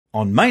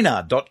on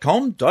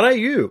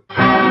maynard.com.au.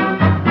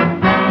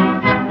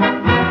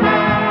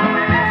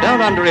 Down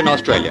under in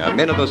Australia,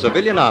 men of the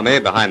civilian army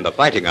behind the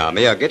fighting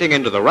army are getting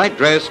into the right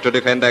dress to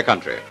defend their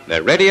country.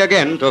 They're ready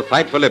again to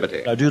fight for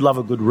liberty. I do love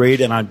a good read,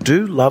 and I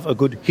do love a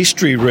good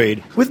history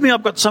read. With me,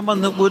 I've got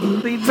someone that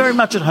would be very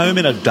much at home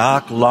in a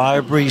dark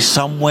library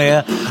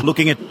somewhere,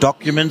 looking at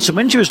documents. And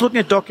when she was looking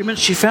at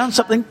documents, she found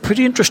something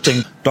pretty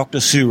interesting. Dr.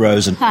 Sue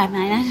Rosen. Hi,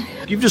 Maynard.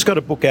 You've just got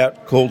a book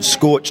out called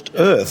Scorched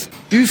Earth.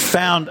 You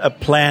found a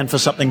plan for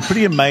something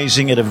pretty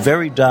amazing at a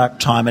very dark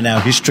time in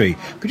our history.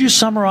 Could you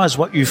summarise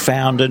what you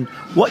found and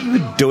what you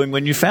were doing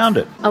when you found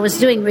it? I was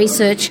doing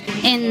research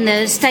in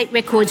the State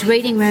Records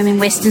reading room in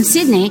Western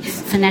Sydney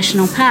for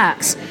national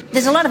parks.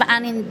 There's a lot of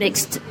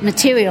unindexed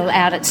material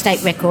out at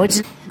State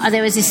Records.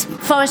 There was this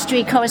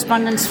forestry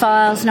correspondence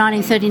files,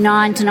 1939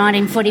 to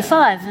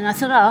 1945, and I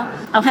thought,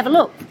 I'll have a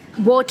look.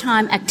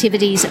 Wartime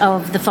activities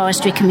of the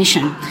Forestry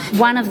Commission.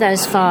 One of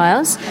those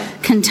files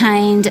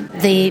contained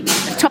the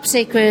top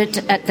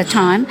secret at the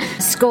time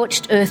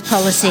Scorched Earth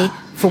policy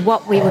for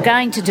what we were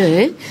going to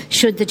do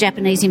should the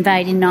Japanese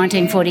invade in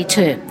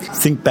 1942.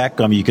 Think back,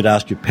 you could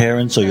ask your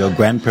parents or your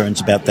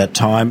grandparents about that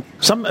time.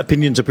 Some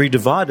opinions are pretty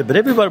divided, but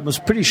everybody was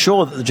pretty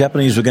sure that the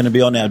Japanese were going to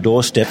be on our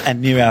doorstep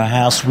and near our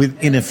house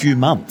within a few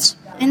months.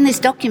 In this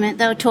document,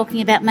 they were talking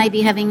about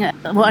maybe having,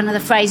 one of the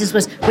phrases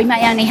was, we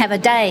may only have a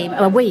day,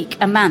 a week,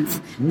 a month,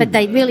 but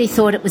they really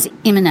thought it was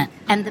imminent.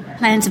 And the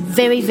plans are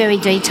very, very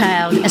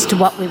detailed as to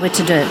what we were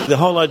to do. The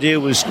whole idea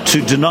was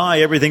to deny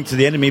everything to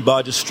the enemy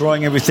by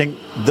destroying everything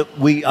that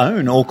we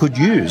own or could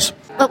use.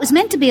 Well, it was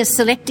meant to be a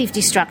selective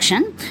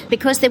destruction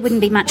because there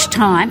wouldn't be much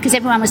time, because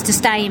everyone was to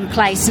stay in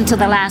place until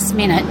the last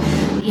minute.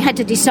 You had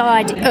to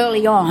decide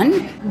early on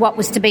what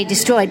was to be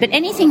destroyed, but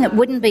anything that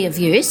wouldn't be of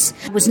use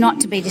was not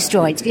to be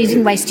destroyed. You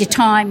didn't waste your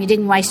time, you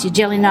didn't waste your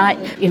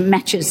gelinite, your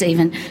matches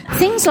even.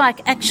 Things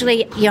like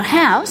actually your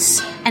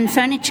house and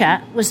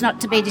furniture was not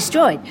to be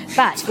destroyed,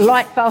 but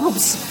light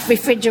bulbs,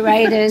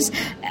 refrigerators,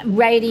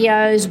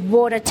 radios,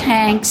 water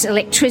tanks,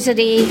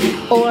 electricity,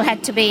 all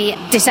had to be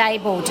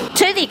disabled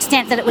to the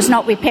extent that it was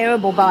not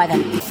repairable by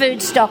them.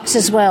 Food stocks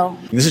as well.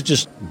 This is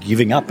just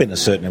giving up in a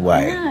certain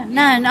way.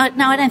 No,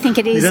 I don't think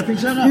it is. You don't think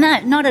so? No,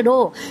 not at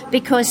all.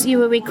 Because you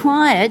were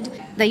required,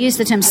 they use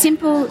the term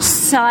simple,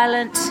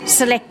 silent,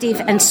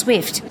 selective and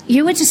swift.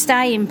 You were to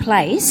stay in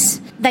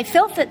place. They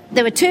felt that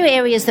there were two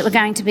areas that were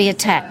going to be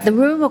attacked, the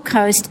rural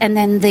coast and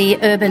then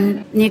the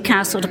urban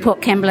Newcastle to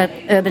Port Kembla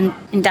urban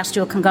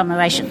industrial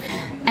conglomeration.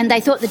 And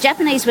they thought the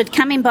Japanese would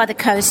come in by the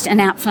coast and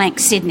outflank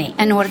Sydney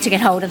in order to get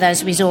hold of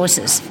those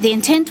resources. The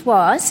intent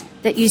was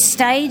that you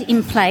stayed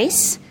in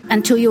place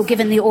until you were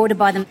given the order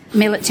by the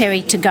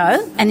military to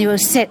go, and you were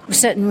set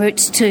certain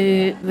routes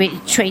to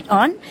retreat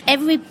on.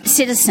 Every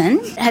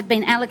citizen had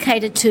been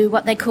allocated to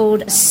what they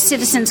called a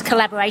citizens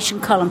collaboration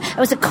column. It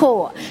was a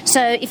corps.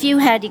 So if you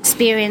had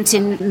experience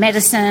in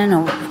medicine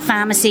or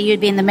pharmacy, you'd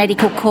be in the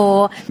medical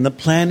corps. And the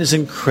plan is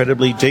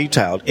incredibly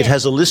detailed. It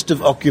has a list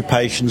of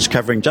occupations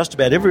covering just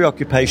about every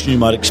occupation you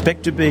might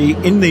expect to be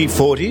in the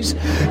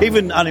 40s,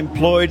 even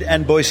unemployed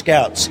and Boy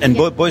Scouts. And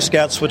Boy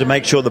Scouts were to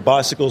make sure the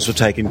bicycles were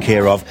taken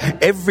care of.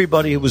 Everybody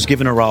was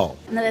given a role.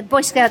 And the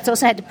Boy Scouts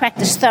also had to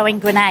practice throwing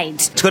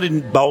grenades. It's got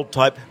in bold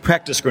type,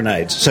 practice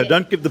grenades. So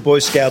don't give the Boy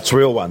Scouts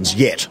real ones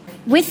yet.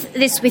 With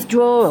this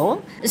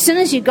withdrawal, as soon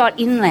as you got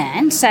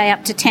inland, say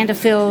up to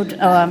Tenterfield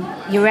or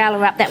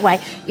Uralla up that way,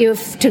 you were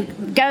to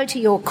go to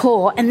your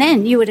corps, and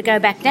then you were to go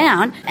back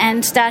down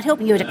and start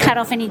helping. You were to cut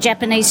off any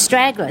Japanese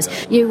stragglers.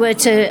 You were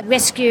to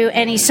rescue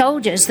any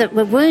soldiers that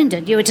were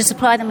wounded. You were to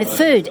supply them with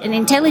food and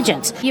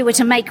intelligence. You were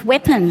to make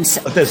weapons.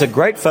 There's a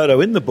great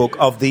photo in the book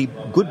of the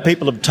good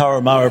people of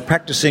Turramurra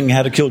practising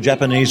how to kill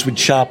Japanese with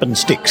sharpened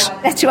sticks.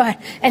 That's right.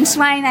 And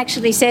Swain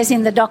actually says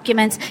in the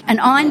documents, an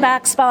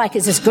ironbark spike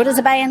is as good as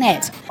a bayonet.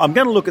 I'm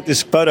going to look at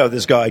this photo of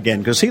this guy again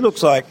because he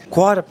looks like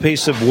quite a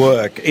piece of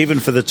work, even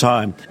for the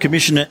time.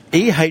 Commissioner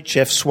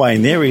E.H.F.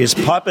 Swain, there he is,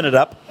 piping it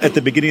up at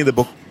the beginning of the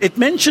book. It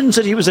mentions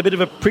that he was a bit of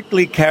a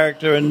prickly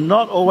character and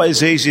not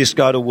always the easiest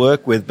guy to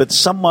work with, but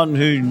someone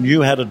who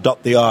knew how to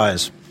dot the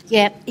I's.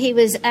 Yeah, he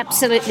was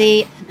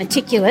absolutely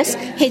meticulous.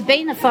 He'd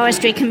been a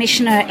forestry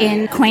commissioner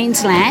in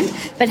Queensland,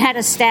 but had a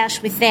stoush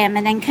with them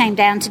and then came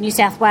down to New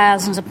South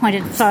Wales and was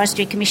appointed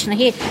forestry commissioner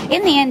here.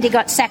 In the end, he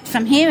got sacked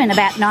from here in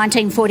about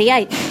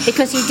 1948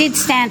 because he did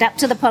stand up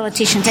to the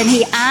politicians and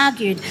he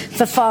argued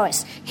for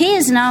forests. He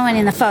is known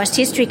in the forest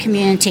history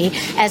community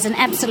as an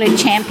absolute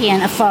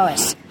champion of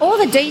forests. All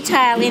the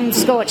detail in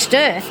Scorched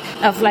Earth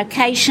of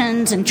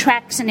locations and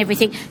tracks and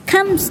everything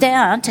comes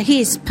down to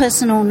his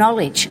personal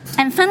knowledge.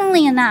 And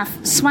funnily enough,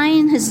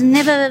 Swain has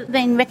never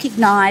been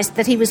recognised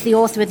that he was the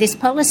author of this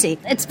policy.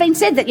 It's been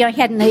said that he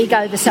had an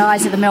ego the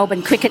size of the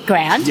Melbourne cricket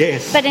ground.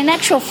 Yes. But in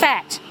actual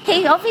fact,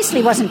 he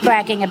obviously wasn't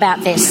bragging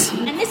about this.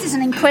 And this is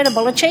an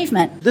incredible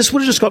achievement. This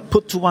would have just got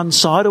put to one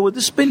side, or would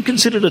this have been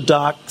considered a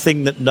dark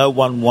thing that no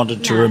one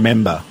wanted to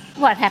remember?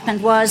 What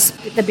happened was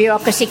the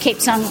bureaucracy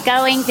keeps on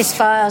going. This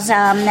file's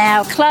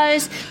now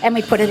closed, and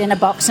we put it in a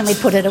box and we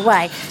put it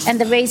away. And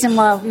the reason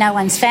why no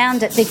one's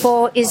found it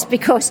before is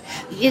because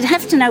you'd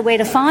have to know where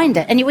to find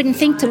it, and you wouldn't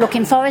think to look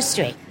in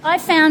forestry. I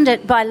found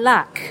it by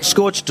luck.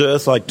 Scorched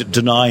earth, like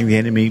denying the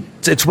enemy,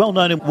 it's well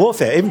known in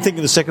warfare. Even thinking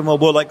of the Second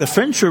World War, like the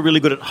French were really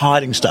good at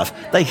hiding stuff.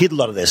 They hid a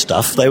lot of their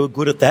stuff. They were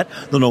good at that.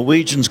 The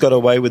Norwegians got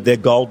away with their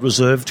gold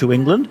reserve to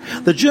England.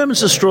 The Germans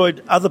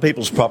destroyed other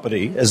people's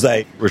property as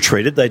they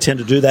retreated. They tend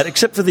to do that,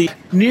 except for the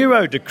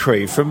Nero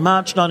decree from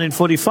March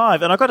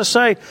 1945. And I've got to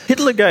say,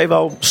 Hitler gave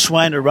old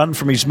Swain a run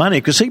from his money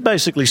because he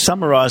basically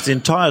summarised the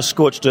entire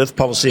scorched earth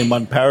policy in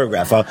one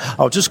paragraph.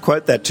 I'll just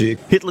quote that to you.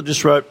 Hitler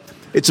just wrote,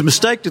 "It's a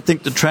mistake to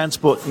think that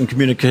transport and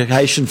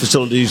communication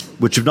facilities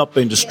which have not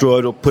been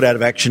destroyed or put out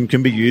of action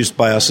can be used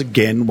by us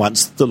again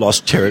once the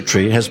lost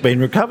territory has been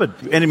recovered.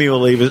 The enemy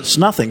will leave us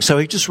nothing." So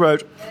he just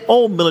wrote,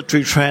 "All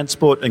military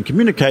transport and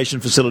communication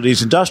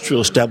facilities,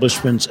 industrial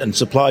establishments and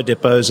supply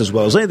depots, as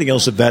well as anything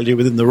else of value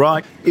within the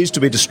Reich, is to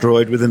be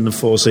destroyed within the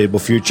foreseeable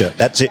future."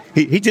 That's it.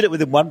 He did it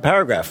within one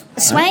paragraph.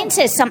 Swain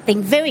says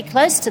something very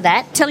close to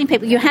that, telling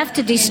people you have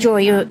to destroy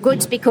your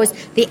goods because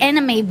the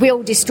enemy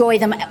will destroy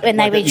them when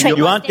they retreat.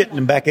 You aren't getting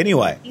them back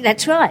anyway.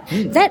 That's right.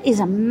 That is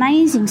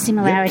amazing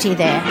similarity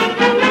there.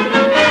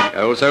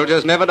 Old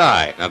soldiers never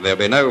die, and there'll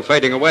be no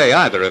fading away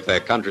either if their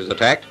country's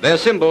attacked. They're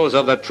symbols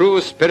of the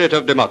true spirit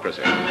of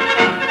democracy.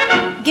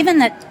 Given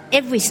that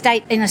every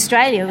state in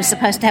Australia was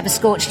supposed to have a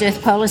scorched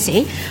earth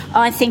policy,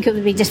 I think it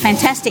would be just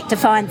fantastic to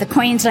find the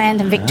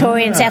Queensland and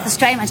Victoria and South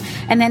Australian ones,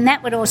 and then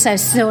that would also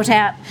sort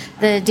out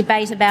the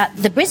debate about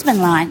the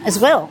Brisbane line as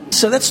well.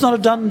 So that's not a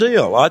done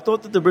deal. I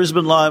thought that the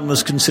Brisbane line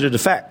was considered a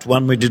fact,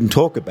 one we didn't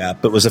talk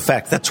about, but was a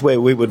fact. That's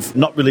where we would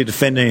not really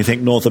defend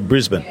anything north of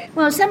Brisbane.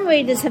 Well, some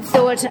readers have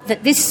thought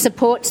that this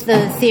supports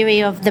the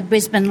theory of the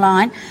Brisbane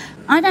line.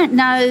 I don't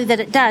know that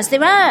it does.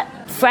 There are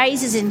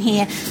phrases in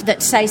here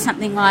that say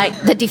something like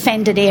the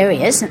defended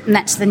areas, and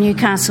that's the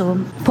Newcastle,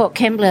 Port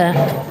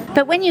Kembla.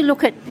 But when you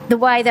look at the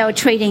way they were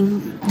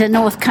treating the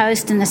north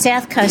coast and the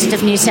south coast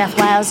of New South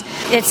Wales,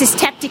 it's this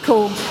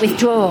tactical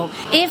withdrawal.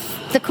 If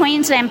the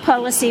Queensland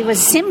policy was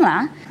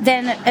similar,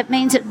 then it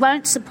means it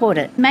won't support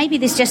it. Maybe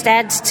this just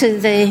adds to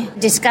the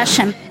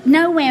discussion.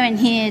 Nowhere in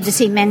here does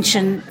he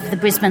mention the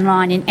Brisbane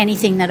line in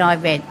anything that I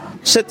read.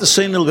 Set the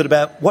scene a little bit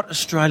about what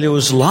Australia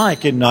was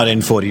like in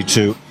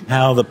 1942,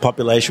 how the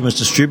population was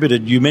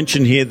distributed. You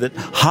mentioned here that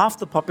half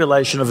the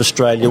population of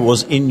Australia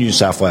was in New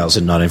South Wales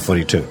in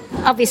 1942.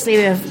 Obviously,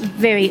 we were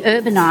very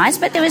urbanised,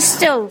 but there was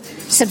still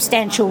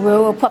substantial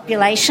rural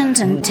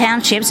populations and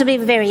townships. We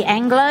were very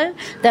Anglo,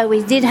 though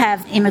we did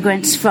have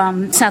immigrants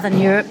from southern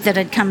Europe that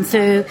had come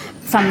through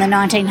from the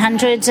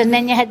 1900s, and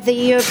then you had the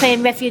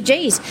European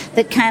refugees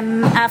that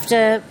came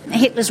after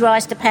Hitler's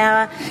rise to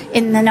power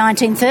in the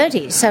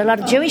 1930s, so a lot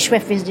of Jewish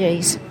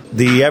refugees.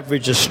 The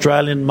average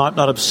Australian might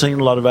not have seen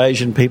a lot of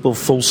Asian people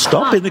full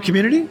stop in the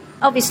community?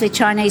 Obviously,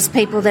 Chinese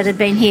people that had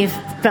been here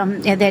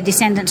from their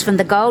descendants from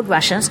the gold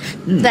rushes,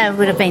 they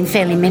would have been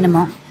fairly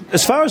minimal.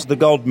 As far as the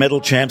gold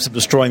medal champs of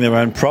destroying their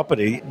own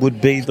property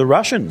would be the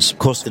Russians, of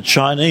course the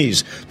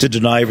Chinese, to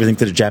deny everything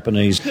to the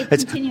Japanese. He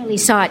continually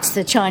cites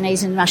the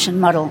Chinese and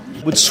Russian model.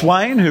 Would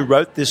Swain, who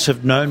wrote this,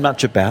 have known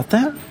much about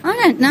that? I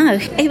don't know.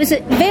 He was a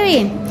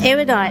very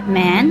erudite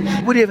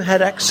man. Would he have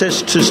had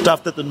access to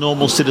stuff that the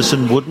normal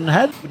citizen wouldn't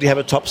have? Would he have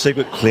a top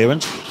secret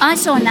clearance? I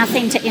saw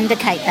nothing to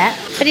indicate that.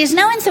 But he's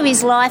known through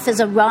his life as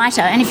a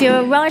writer, and if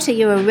you're a writer,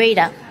 you're a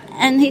reader.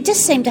 And he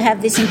just seemed to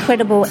have this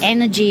incredible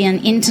energy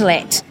and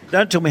intellect.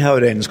 Don't tell me how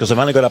it ends, because I've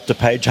only got up to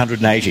page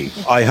 180.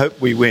 I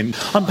hope we win.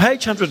 On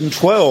page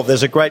 112,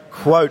 there's a great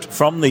quote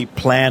from the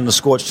plan, the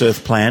Scorched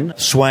Earth plan.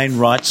 Swain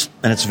writes,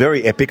 and it's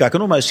very epic, I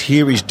can almost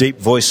hear his deep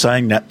voice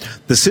saying that,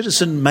 "The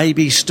citizen may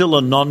be still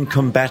a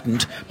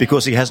non-combatant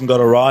because he hasn't got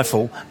a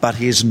rifle, but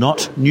he is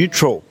not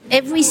neutral."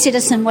 Every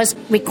citizen was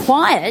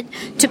required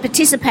to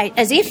participate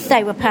as if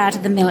they were part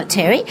of the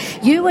military.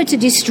 You were to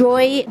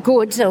destroy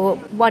goods or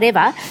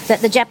whatever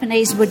that the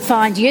Japanese would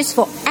find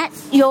useful at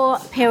your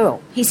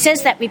peril. He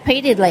says that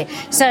repeatedly.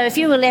 So if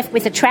you were left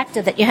with a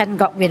tractor that you hadn't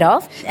got rid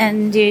of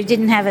and you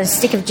didn't have a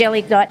stick of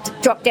jelly like to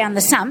drop down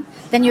the sump,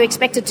 then you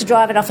expected to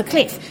drive it off a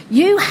cliff.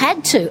 You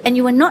had to, and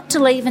you were not to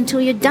leave until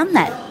you'd done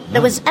that.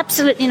 That was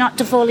absolutely not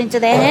to fall into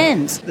their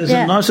hands. There's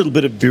a nice little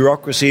bit of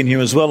bureaucracy in here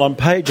as well. On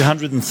page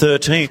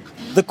 113,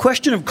 the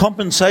question of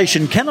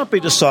compensation cannot be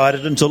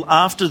decided until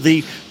after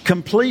the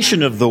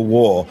completion of the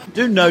war.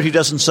 Do note he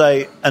doesn't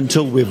say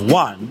until we've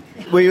won.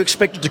 Were you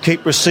expected to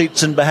keep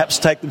receipts and perhaps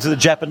take them to the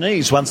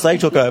Japanese once they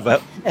took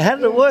over? How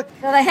did it work?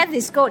 Well, they had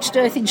this Scorched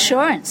Earth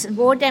insurance and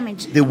war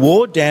damage. The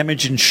War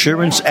Damage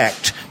Insurance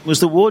Act. Was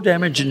the War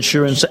Damage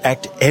Insurance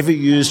Act ever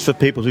used for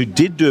people who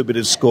did do a bit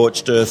of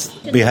Scorched Earth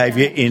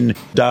behaviour in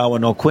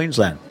Darwin or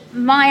Queensland?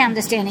 My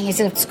understanding is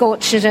that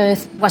Scorched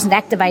Earth wasn't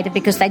activated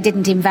because they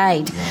didn't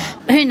invade.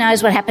 who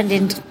knows what happened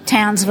in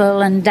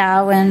Townsville and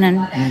Darwin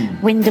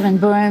and Wyndham and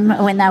Broome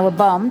when they were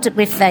bombed,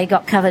 if they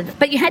got covered.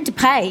 But you had to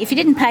pay. If you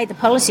didn't pay the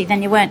policy,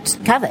 then you weren't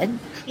covered.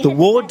 The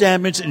War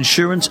Damage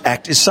Insurance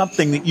Act is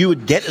something that you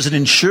would get as an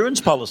insurance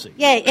policy.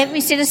 Yeah,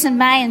 every citizen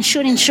may and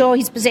should insure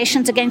his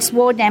possessions against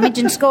war damage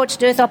and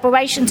scorched earth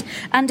operations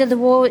under the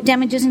War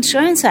Damages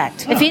Insurance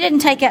Act. If you didn't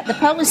take out the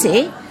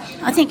policy,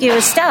 I think you were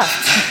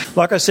stuffed.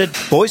 Like I said,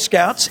 Boy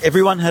Scouts,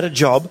 everyone had a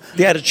job.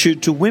 The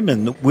attitude to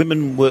women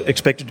were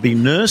expected to be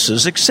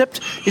nurses, except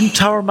in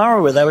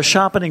Turramurra where they were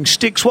sharpening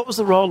sticks. What was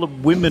the role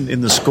of women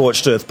in the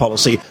Scorched Earth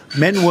policy?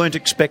 Men weren't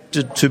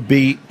expected to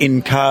be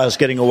in cars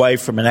getting away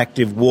from an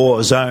active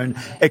war zone,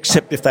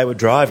 except if they were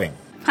driving.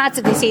 Parts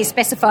of this here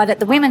specify that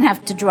the women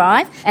have to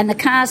drive and the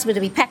cars were to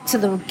be packed to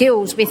the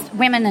gills with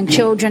women and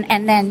children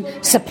and then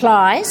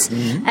supplies,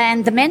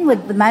 and the men were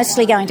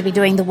mostly going to be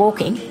doing the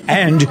walking.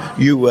 And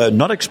you were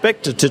not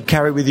expected to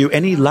carry with you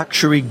any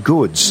luxury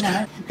goods.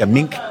 No. A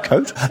mink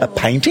coat, a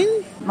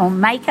painting? Or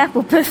makeup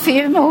or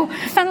perfume, or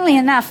funnily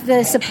enough,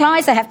 the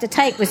supplies they have to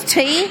take was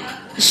tea,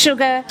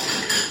 sugar,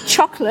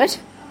 chocolate,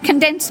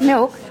 condensed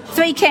milk,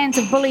 3 cans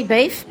of bully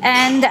beef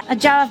and a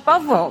jar of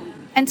bovril.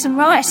 And some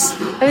rice.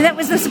 I mean, that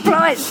was the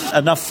supplies.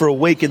 Enough for a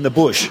week in the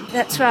bush.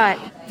 That's right.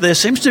 There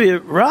seems to be a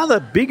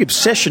rather big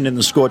obsession in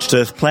the Scorched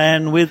Earth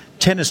clan with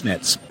tennis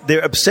nets.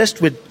 They're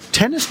obsessed with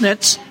tennis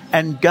nets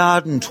and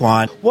garden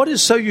twine. What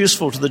is so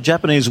useful to the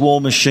Japanese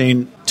war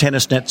machine,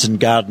 tennis nets and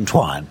garden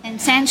twine?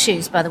 And sand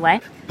shoes, by the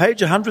way.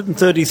 Page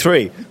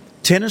 133.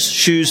 Tennis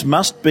shoes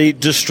must be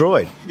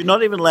destroyed. You're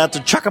not even allowed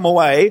to chuck them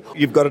away.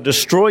 You've got to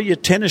destroy your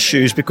tennis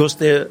shoes because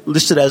they're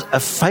listed as a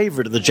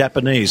favourite of the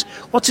Japanese.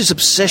 What's his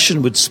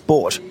obsession with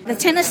sport? The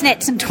tennis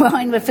nets and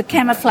twine were for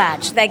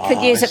camouflage. They could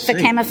use it for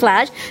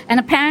camouflage. And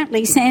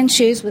apparently sand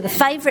shoes were the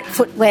favourite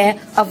footwear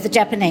of the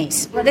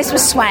Japanese. Well, this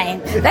was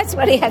Swain. That's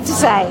what he had to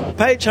say.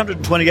 Page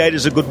 128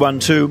 is a good one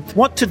too.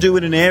 What to do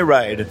in an air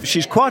raid?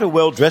 She's quite a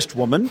well-dressed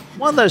woman.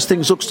 One of those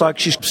things looks like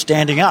she's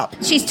standing up.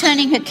 She's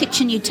turning her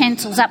kitchen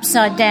utensils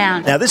upside down.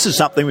 Now, this is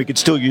something we could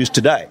still use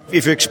today.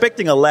 If you're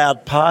expecting a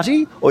loud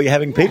party or you're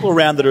having people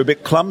around that are a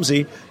bit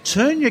clumsy,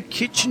 turn your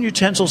kitchen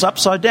utensils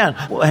upside down.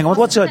 Well, hang on,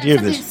 what's the idea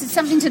of this? It's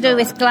something to do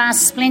with glass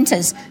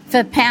splinters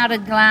for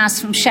powdered glass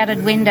from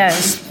shattered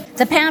windows.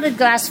 The powdered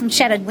glass from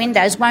shattered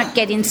windows won't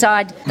get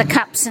inside the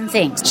cups and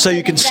things. So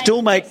you can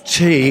still make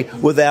tea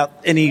without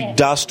any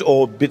dust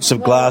or bits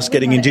of glass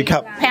getting into your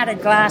cup?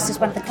 Powdered glass is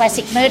one of the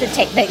classic murder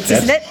techniques,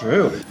 isn't it? That's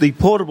true. The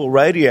portable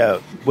radio,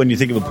 when you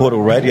think of a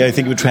portable radio, you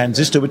think of a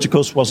transistor, which of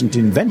course wasn't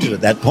invented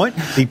at that point.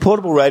 The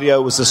portable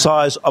radio was the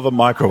size of a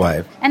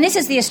microwave. And this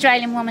is the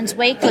Australian Woman's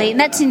Weekly, and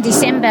that's in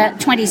December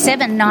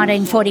 27,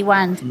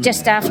 1941,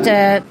 just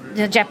after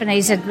the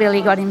Japanese had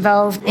really got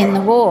involved in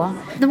the war.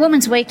 The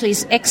Woman's Weekly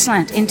is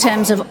excellent in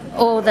terms of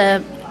all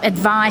the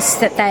advice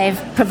that they've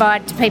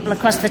provided to people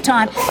across the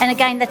time. And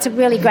again, that's a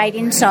really great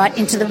insight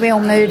into the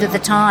real mood of the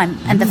time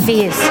and the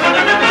fears.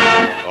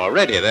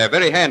 Already, they're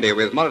very handy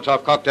with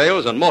Molotov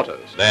cocktails and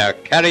mortars. They're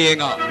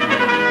carrying on.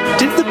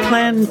 Did the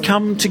plan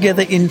come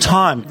together in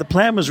time? The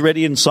plan was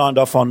ready and signed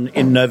off on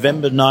in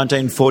November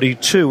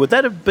 1942. Would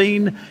that have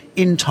been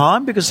in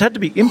time? Because it had to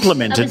be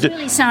implemented. It was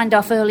really signed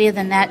off earlier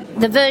than that.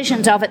 The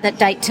versions of it that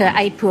date to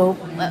April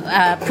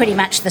are pretty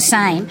much the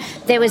same.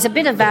 There was a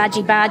bit of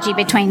argy-bargy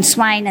between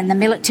Swain and the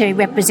military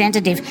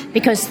representative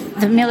because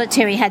the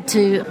military had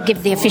to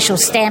give the official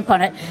stamp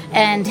on it,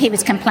 and he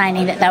was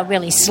complaining that they were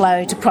really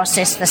slow to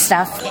process the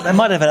stuff. They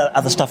might have had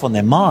other stuff on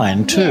their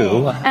mind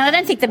too. Yeah. And I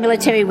don't think the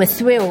military were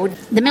thrilled.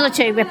 The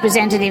military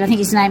representative, I think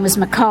his name was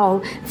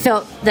McCall,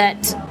 felt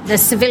that the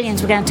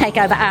civilians were going to take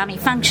over army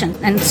function,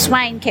 and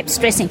Swain kept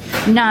stressing,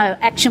 no,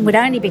 action would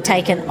only be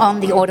taken on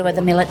the order of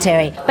the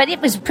military. But it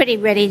was pretty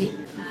ready.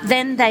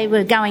 Then they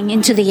were going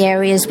into the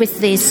areas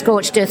with the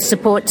Scorched Earth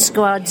support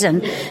squads,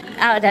 and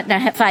I don't know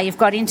how far you've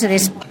got into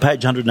this.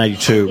 Page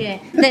 182. Yeah.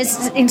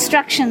 There's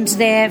instructions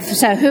there,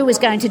 so who was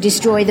going to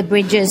destroy the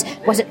bridges?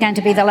 Was it going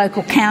to be the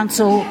local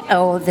council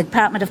or the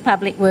Department of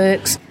Public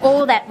Works?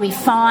 All that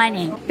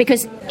refining,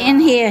 because in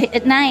here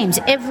it names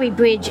every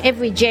bridge,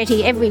 every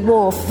jetty, every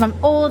wharf, from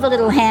all the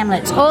little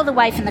hamlets, all the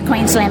way from the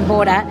Queensland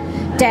border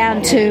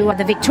down to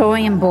the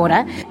Victorian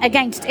border.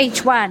 Against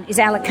each one is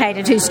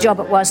allocated whose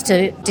job it was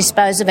to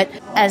dispose of it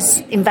as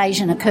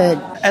invasion occurred.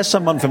 As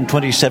someone from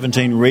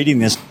 2017 reading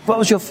this, what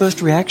was your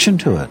first reaction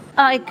to it?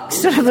 I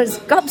sort of was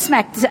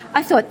gobsmacked.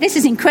 I thought, this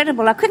is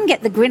incredible. I couldn't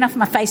get the grin off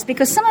my face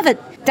because some of it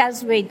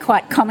does read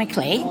quite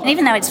comically,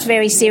 even though it's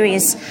very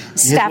serious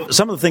stuff. Yes,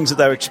 some of the things that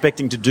they were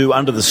expecting to do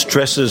under the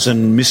stresses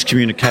and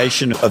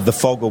miscommunication of the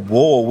fog of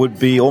war would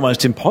be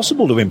almost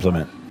impossible to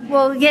implement.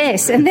 Well,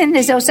 yes, and then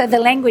there's also the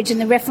language and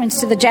the reference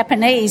to the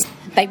Japanese.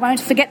 They won't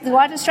forget the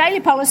White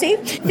Australia policy,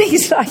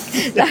 things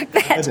like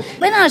that.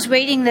 When I was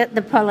reading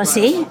the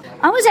policy,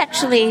 I was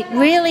actually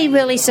really,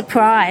 really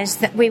surprised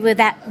that we were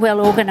that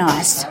well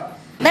organised.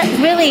 That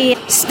really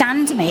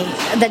stunned me,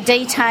 the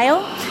detail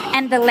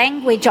and the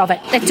language of it.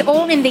 It's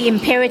all in the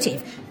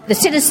imperative. the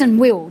citizen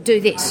will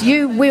do this,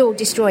 you will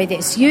destroy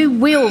this, you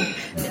will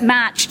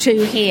march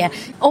to here.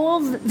 All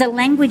the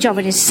language of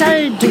it is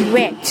so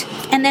direct.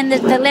 And then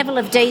the level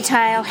of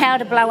detail, how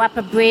to blow up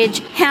a bridge,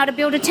 how to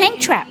build a tank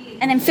trap,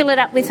 and then fill it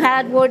up with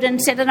hardwood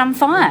and set it on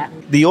fire.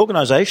 The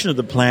organisation of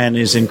the plan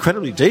is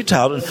incredibly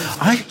detailed, and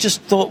I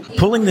just thought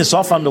pulling this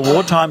off under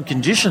wartime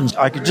conditions,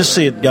 I could just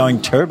see it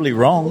going terribly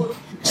wrong.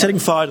 Setting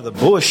fire to the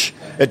bush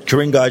at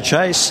Ku-ring-gai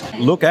Chase,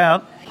 look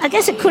out. I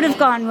guess it could have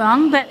gone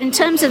wrong, but in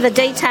terms of the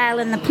detail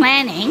and the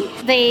planning,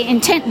 the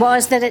intent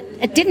was that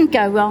it didn't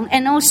go wrong,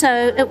 and also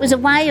it was a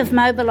way of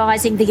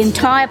mobilising the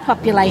entire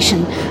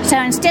population. So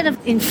instead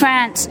of in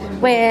France,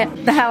 where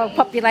the whole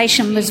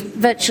population was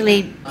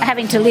virtually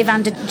having to live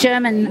under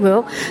German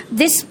rule,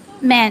 this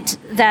meant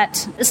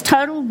that it was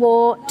total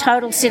war,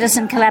 total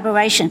citizen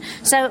collaboration.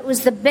 So it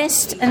was the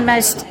best and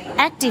most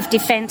active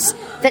defence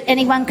that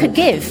anyone could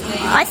give.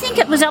 I think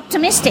it was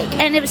optimistic,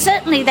 and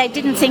certainly they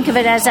didn't think of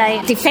it as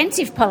a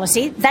defensive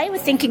policy. They were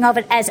thinking of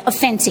it as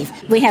offensive.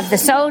 We have the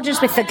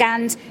soldiers with the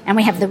guns, and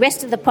we have the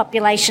rest of the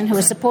population who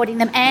are supporting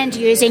them and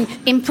using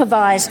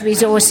improvised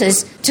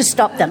resources to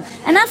stop them.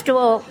 And after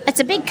all,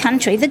 it's a big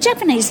country. The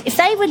Japanese, if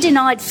they were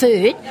denied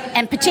food,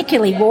 and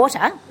particularly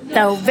water,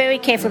 they were very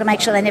careful to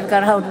make sure they never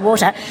got a hold of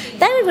water,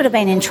 they would have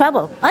been in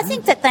trouble. I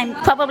think that they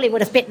probably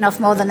would have bitten off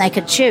more than they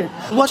could chew.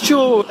 What's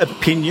your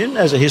opinion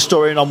as a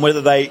historian on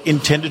whether they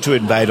intended to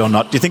invade or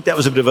not? Do you think that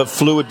was a bit of a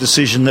fluid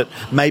decision that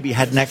maybe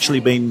hadn't actually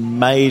been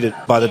made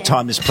by the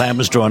time this plan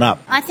was drawn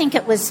up? I think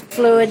it was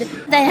fluid.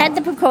 They had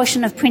the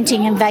precaution of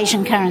printing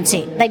invasion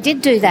currency. They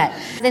did do that.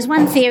 There's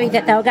one theory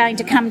that they were going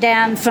to come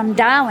down from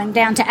Darwin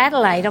down to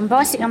Adelaide on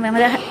bicycle. I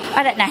mean,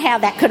 I don't know how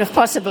that could have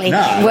possibly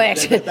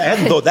worked. They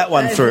hadn't thought that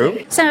one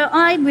through. So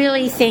I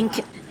really think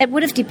it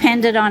would have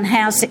depended on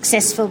how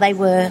successful they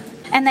were.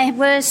 And they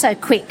were so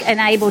quick and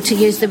able to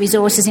use the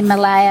resources in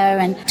Malaya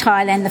and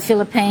Thailand, the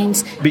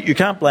Philippines. But you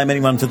can't blame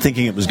anyone for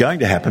thinking it was going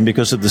to happen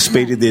because of the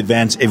speed of the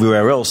advance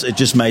everywhere else. It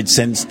just made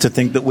sense to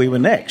think that we were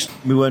next.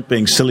 We weren't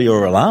being silly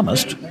or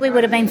alarmist. We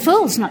would have been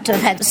fools not to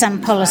have had some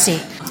policy.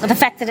 But the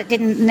fact that it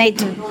didn't need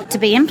to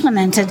be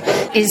implemented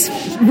is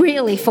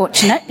really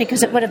fortunate,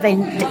 because it would have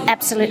been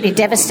absolutely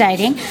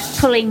devastating,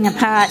 pulling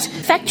apart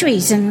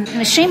factories and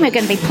machinery were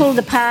going to be pulled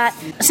apart.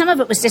 Some of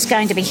it was just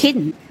going to be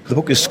hidden. The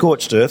book is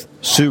Scorched Earth,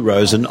 Sue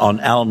Rosen on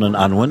Allen and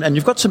Unwin, and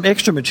you've got some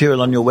extra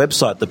material on your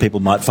website that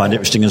people might find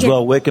interesting as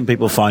well. Where can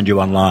people find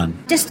you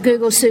online? Just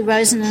Google Sue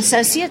Rosen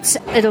Associates.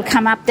 It'll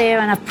come up there,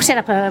 and I've set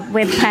up a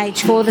web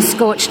page for the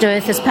Scorched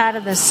Earth as part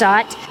of the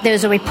site.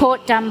 There's a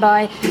report done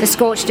by the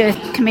Scorched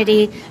Earth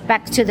Committee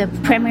back to the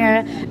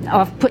Premier.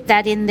 I've put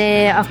that in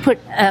there. I've put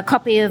a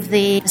copy of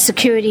the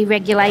security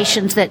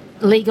regulations that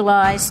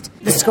legalised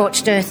the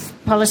Scorched Earth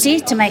policy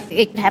to make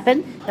it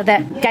happen,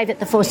 that gave it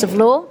the force of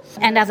law,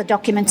 and other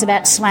documents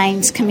about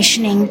Swain's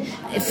commissioning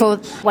for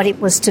what it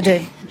was to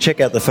do. Check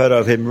out the photo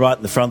of him right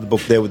in the front of the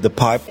book there with the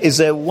pipe. Is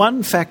there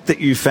one fact that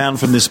you found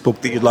from this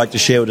book that you'd like to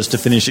share with us to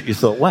finish that you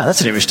thought, wow,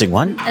 that's an interesting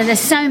one? There's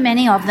so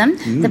many of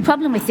them. The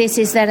problem with this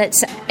is that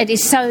it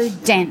is so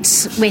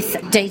dense with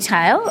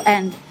detail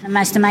and the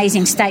most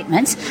amazing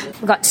statements.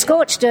 We've got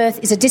Scorched Earth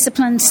is a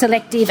disciplined,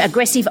 selective,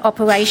 aggressive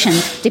operation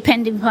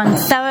depending upon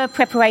thorough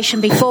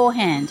preparation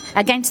beforehand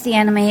against the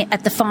enemy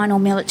at the final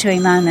military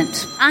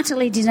moment,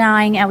 utterly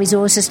denying our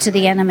resources to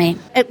the enemy.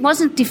 It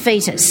wasn't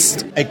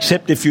defeatist.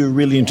 Except if you're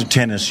really into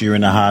tennis, you're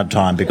in a hard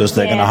time because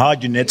they're going to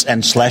hide your nets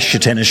and slash your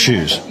tennis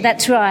shoes.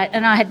 That's right,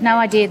 and I had no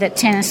idea that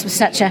tennis was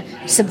such a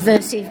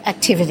subversive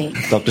activity.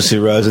 Dr.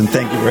 Sue Rosen,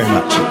 thank you very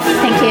much.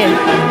 Thank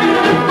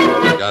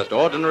you. Just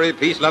ordinary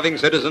peace-loving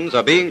citizens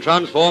are being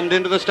transformed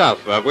into the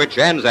stuff of which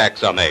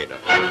Anzacs are made.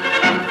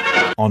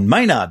 On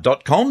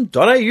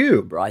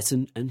maynard.com.au.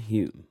 Bryson and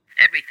Hume.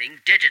 Everything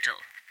digital.